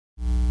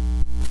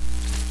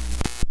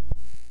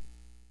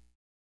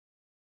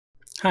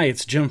Hi,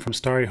 it's Jim from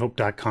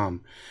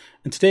StarryHope.com,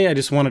 and today I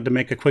just wanted to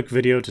make a quick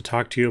video to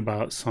talk to you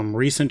about some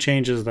recent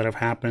changes that have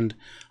happened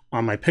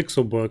on my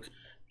Pixelbook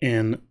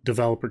in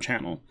Developer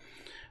Channel.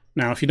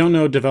 Now, if you don't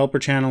know, Developer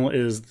Channel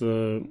is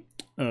the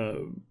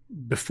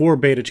before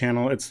beta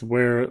channel. It's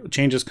where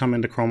changes come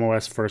into Chrome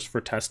OS first for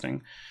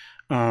testing.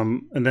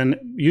 And then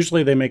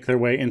usually they make their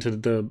way into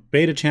the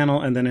beta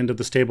channel and then into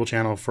the stable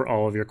channel for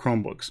all of your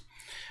Chromebooks.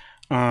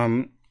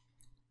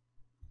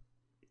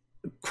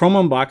 Chrome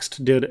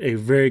Unboxed did a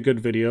very good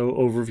video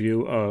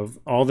overview of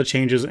all the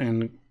changes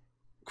in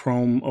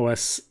Chrome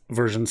OS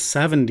version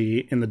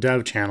 70 in the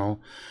dev channel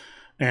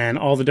and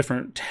all the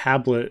different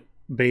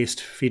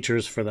tablet-based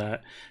features for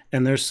that.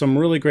 And there's some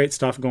really great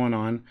stuff going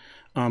on.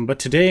 But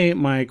today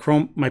my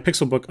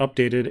Pixelbook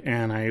updated,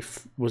 and I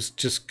was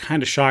just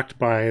kind of shocked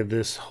by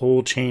this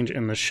whole change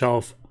in the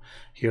shelf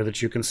here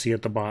that you can see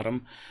at the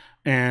bottom.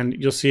 And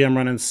you'll see I'm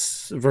running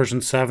version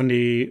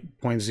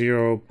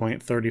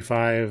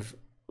 70.0.35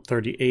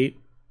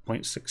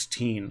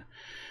 38.16,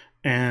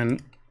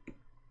 and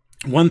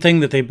one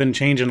thing that they've been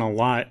changing a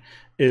lot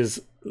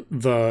is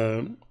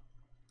the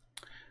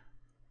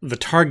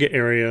target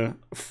area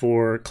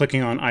for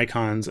clicking on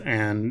icons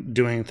and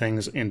doing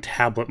things in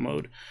tablet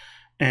mode.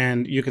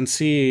 And you can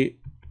see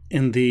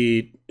in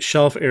the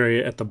shelf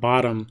area at the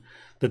bottom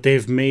that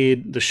they've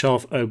made the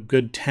shelf a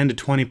good 10 to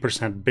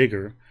 20%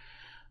 bigger.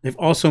 They've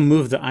also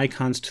moved the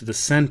icons to the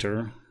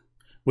center,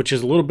 which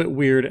is a little bit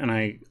weird, and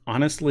I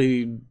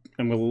honestly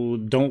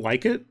don't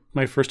like it.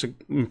 My first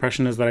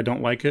impression is that I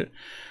don't like it.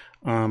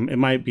 It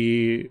might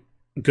be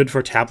good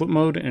for tablet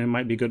mode and it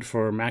might be good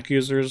for Mac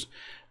users,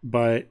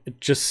 but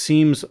it just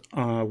seems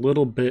a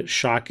little bit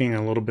shocking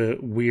and a little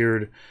bit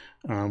weird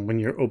when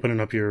you're opening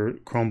up your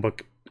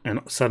Chromebook and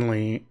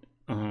suddenly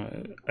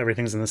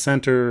everything's in the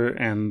center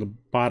and the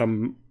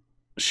bottom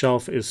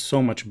shelf is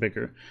so much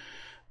bigger.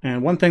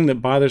 And one thing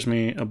that bothers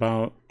me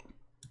about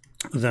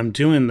them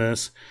doing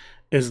this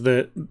is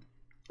that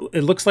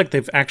it looks like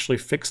they've actually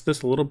fixed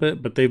this a little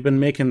bit, but they've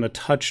been making the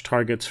touch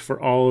targets for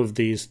all of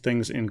these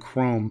things in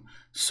Chrome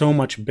so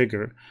much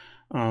bigger,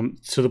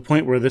 to the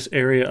point where this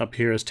area up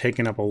here is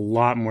taking up a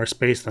lot more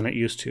space than it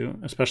used to,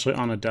 especially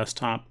on a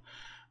desktop.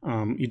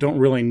 You don't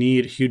really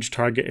need huge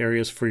target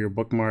areas for your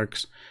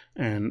bookmarks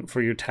and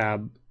for your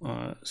tab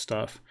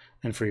stuff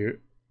and for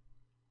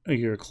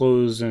your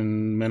close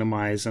and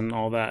minimize and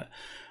all that.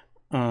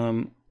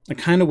 I'm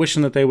kind of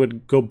wishing that they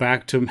would go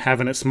back to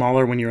having it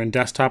smaller when you're in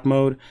desktop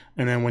mode,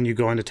 and then when you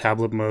go into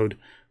tablet mode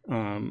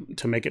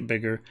to make it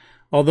bigger.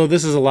 Although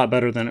this is a lot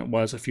better than it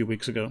was a few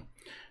weeks ago.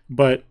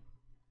 But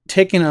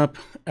taking up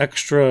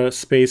extra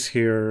space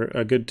here,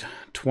 a good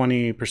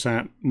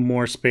 20%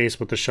 more space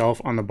with the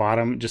shelf on the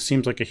bottom, just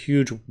seems like a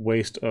huge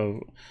waste of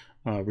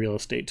real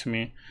estate to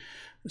me.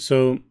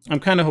 So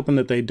I'm kind of hoping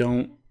that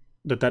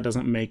that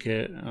doesn't make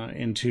it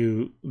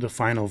into the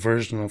final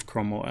version of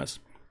Chrome OS.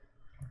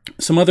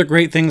 Some other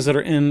great things that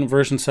are in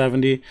version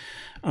 70,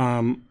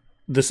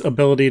 this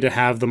ability to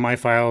have the My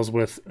Files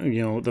with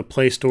the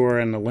Play Store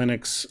and the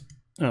Linux,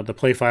 the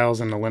Play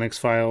files and the Linux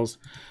files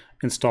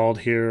installed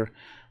here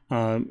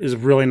is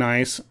really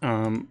nice.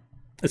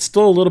 It's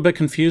still a little bit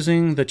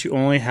confusing that you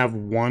only have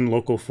one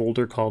local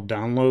folder called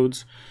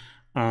Downloads.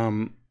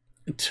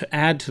 To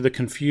add to the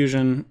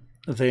confusion,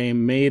 they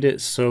made it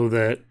so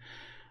that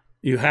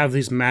you have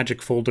these magic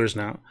folders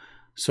now.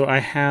 So I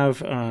have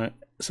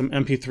some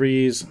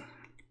MP3s.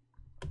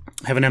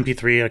 I have an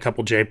MP3 and a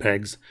couple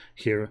JPEGs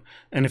here,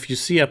 and if you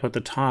see up at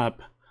the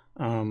top,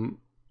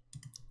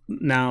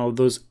 now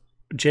those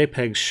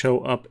JPEGs show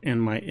up in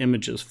my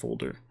images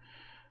folder,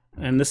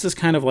 and this is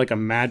kind of like a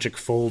magic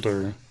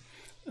folder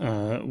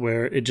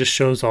where it just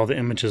shows all the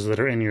images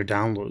that are in your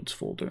downloads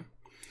folder.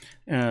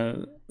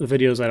 The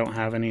videos I don't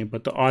have any,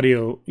 but the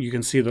audio, you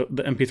can see the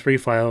MP3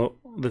 file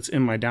that's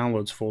in my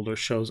downloads folder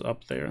shows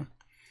up there.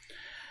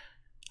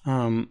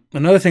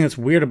 Another thing that's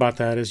weird about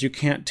that is you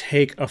can't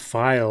take a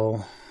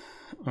file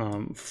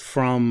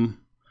from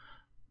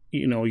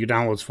your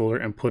downloads folder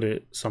and put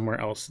it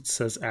somewhere else. It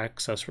says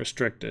access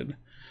restricted.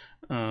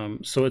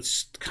 So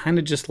it's kind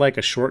of just like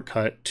a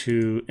shortcut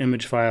to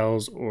image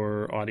files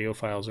or audio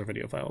files or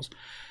video files.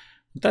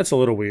 That's a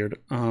little weird.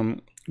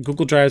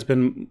 Google Drive's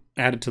been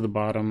added to the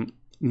bottom,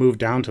 moved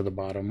down to the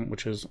bottom,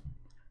 which is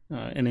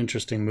an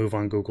interesting move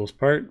on Google's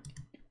part.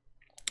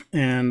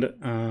 And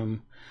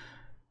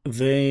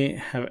they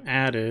have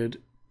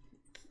added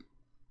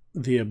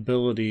the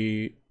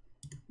ability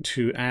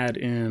to add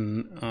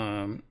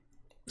in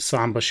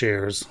Samba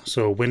shares,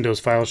 so Windows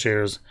file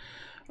shares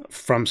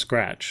from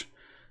scratch.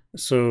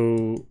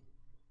 So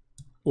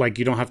like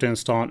you don't have to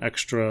install an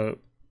extra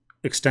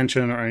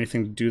extension or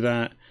anything to do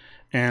that.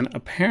 And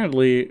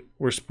apparently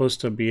we're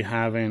supposed to be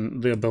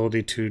having the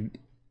ability to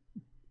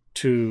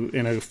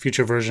in a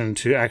future version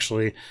to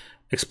actually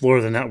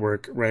explore the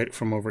network right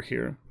from over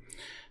here.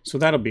 So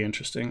that'll be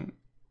interesting.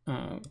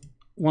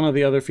 One of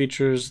the other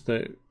features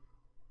that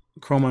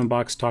Chrome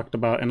Unboxed talked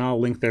about, and I'll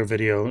link their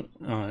video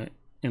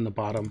in the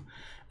bottom,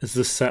 is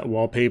this set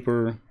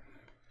wallpaper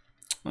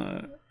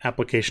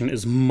application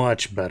is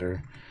much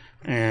better.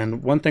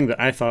 And one thing that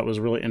I thought was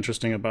really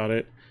interesting about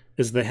it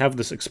is they have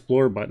this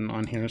Explore button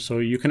on here, so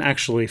you can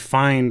actually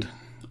find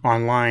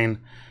online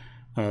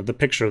the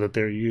picture that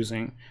they're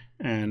using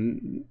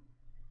and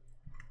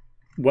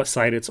what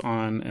site it's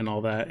on and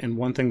all that. And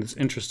one thing that's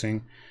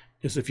interesting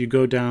is if you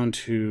go down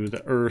to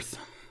the Earth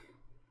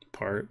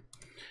part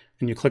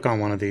and you click on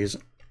one of these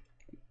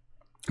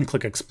and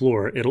click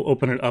Explore, it'll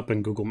open it up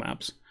in Google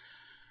Maps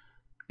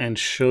and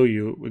show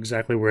you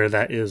exactly where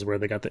that is, where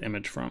they got the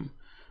image from,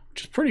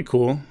 which is pretty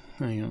cool.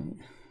 You know,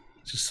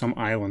 it's just some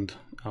island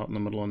out in the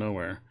middle of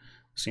nowhere,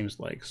 seems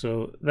like.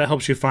 So that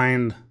helps you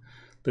find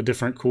the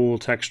different cool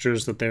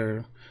textures that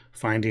they're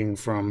finding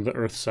from the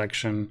Earth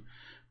section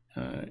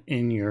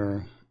in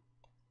your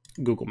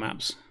Google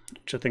Maps,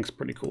 which I think is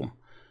pretty cool.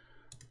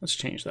 Let's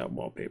change that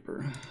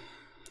wallpaper.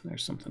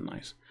 There's something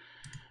nice.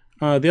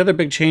 The other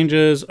big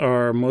changes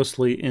are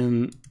mostly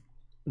in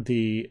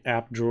the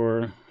app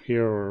drawer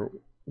here, or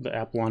the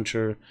app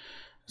launcher.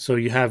 So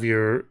you have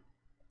your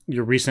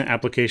recent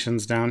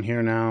applications down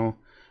here now.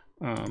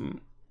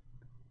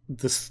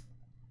 This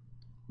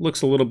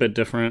looks a little bit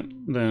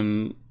different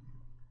than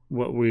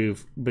what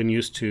we've been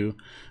used to,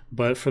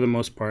 but for the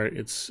most part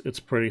it's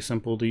pretty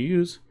simple to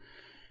use.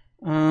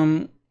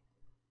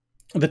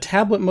 The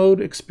tablet mode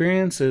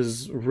experience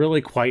is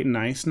really quite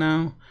nice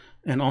now,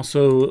 and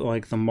also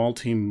like the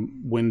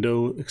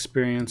multi-window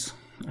experience.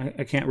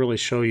 I can't really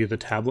show you the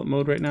tablet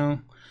mode right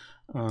now.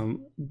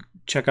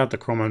 Check out the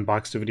Chrome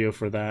Unboxed video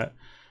for that.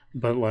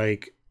 But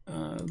like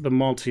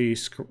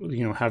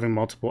the having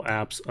multiple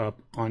apps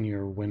up on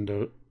your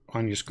window,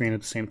 on your screen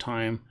at the same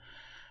time,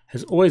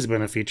 has always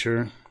been a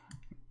feature.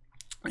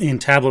 In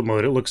tablet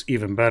mode, it looks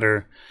even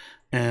better.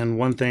 And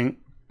one thing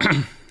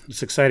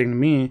that's exciting to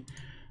me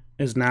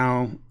is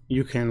now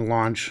you can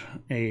launch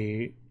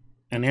an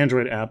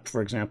Android app,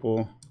 for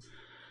example,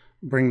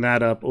 bring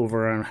that up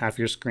over on half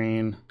your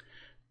screen,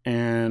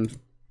 and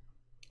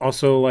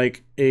also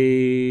like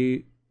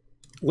a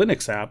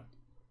Linux app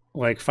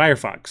like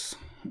Firefox,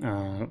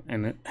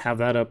 and have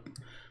that up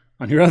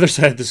on your other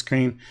side of the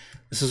screen.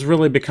 This is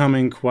really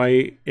becoming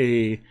quite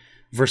a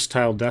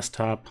versatile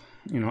desktop.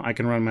 You know, I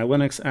can run my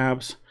Linux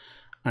apps,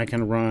 I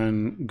can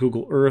run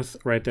Google Earth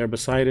right there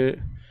beside it,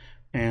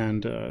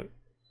 and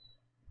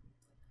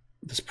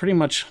there's pretty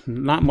much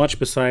not much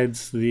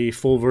besides the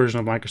full version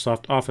of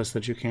Microsoft Office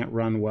that you can't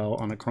run well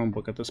on a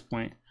Chromebook at this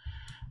point.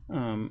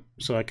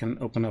 So I can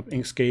open up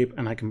Inkscape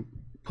and I can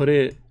put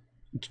it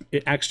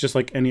acts just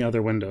like any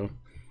other window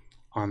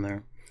on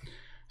there.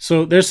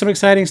 So there's some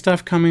exciting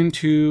stuff coming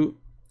to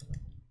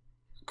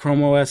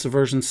Chrome OS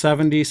version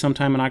 70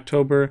 sometime in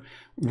October.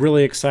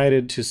 Really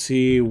excited to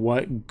see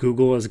what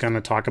Google is going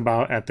to talk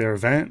about at their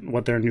event,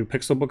 what their new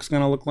Pixelbook is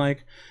going to look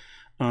like.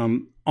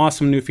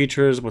 Awesome new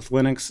features with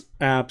Linux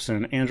apps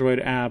and Android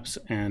apps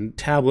and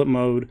tablet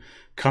mode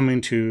coming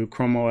to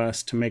Chrome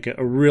OS to make it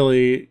a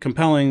really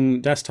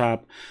compelling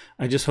desktop.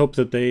 I just hope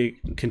that they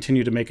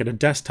continue to make it a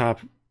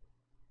desktop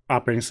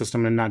operating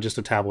system and not just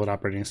a tablet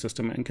operating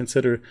system, and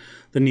consider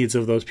the needs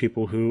of those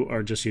people who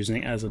are just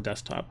using it as a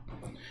desktop.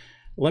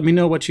 Let me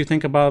know what you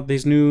think about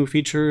these new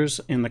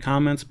features in the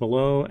comments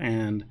below,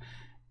 and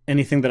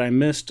anything that I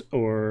missed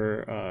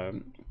or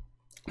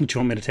that you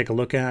want me to take a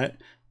look at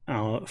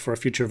for a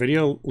future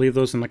video, leave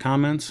those in the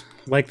comments.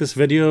 Like this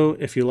video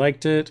if you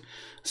liked it.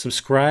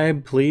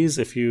 Subscribe, please,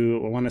 if you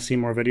want to see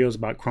more videos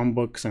about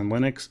Chromebooks and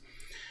Linux.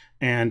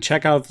 And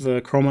check out the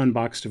Chrome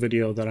Unboxed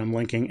video that I'm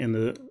linking in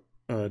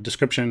the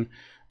description.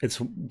 It's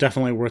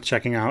definitely worth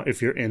checking out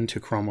if you're into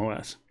Chrome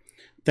OS.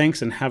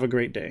 Thanks, and have a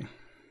great day.